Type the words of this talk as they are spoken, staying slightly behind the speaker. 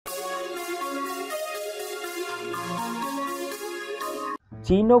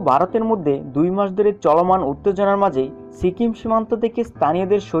চীন ও ভারতের মধ্যে 2 মাস ধরে চলমান উত্তেজনার মাঝে সিকিম সীমান্ত থেকে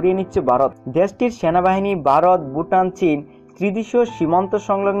স্থানীয়দের সরিয়ে নিচ্ছে ভারত। দেশটির সেনাবাহিনী ভারত, ভুটান, চীন ত্রিদেশীয় সীমান্ত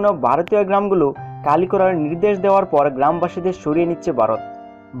সংলগ্ন ভারতীয় গ্রামগুলো খালি করার নির্দেশ দেওয়ার পর গ্রামবাসীদের সরিয়ে নিচ্ছে ভারত।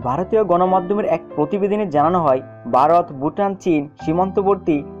 ভারতীয় গণমাধ্যমের এক প্রতিবেদনে জানানো হয়, ভারত, ভুটান, চীন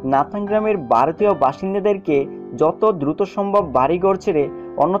সীমান্তবর্তী নাথাং গ্রামের ভারতীয় বাসিন্দাদেরকে যত দ্রুত সম্ভব বাড়িঘর ছেড়ে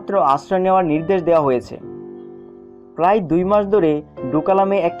অন্যত্র আশ্রয় নেওয়ার নির্দেশ দেওয়া হয়েছে। প্রায় 2 মাস ধরে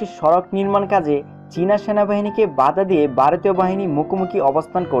ডোকলামে একটি সড়ক নির্মাণ কাজে চীনা সেনাবাহিনীকে বাধা দিয়ে ভারতীয় বাহিনী মুখোমুখি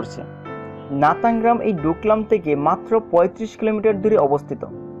অবস্থান করছে। নাথাং গ্রাম এই ডোকলাম থেকে মাত্র 35 কিলোমিটার দূরে অবস্থিত।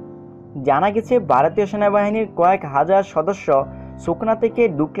 জানা গেছে, ভারতীয় সেনাবাহিনীর কয়েক হাজার সদস্য সুকনা থেকে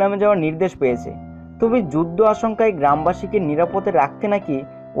ডোকলামে যাওয়ার নির্দেশ পেয়েছে। তবে যুদ্ধ আশঙ্কায় গ্রামবাসীকে নিরাপদে রাখতে নাকি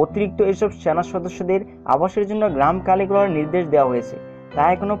অতিরিক্ত এসব সেনা সদস্যদের আবাসের জন্য গ্রাম খালি করার নির্দেশ দেওয়া হয়েছে, তা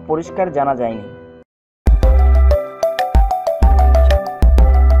এখনও পরিষ্কার জানা যায়নি।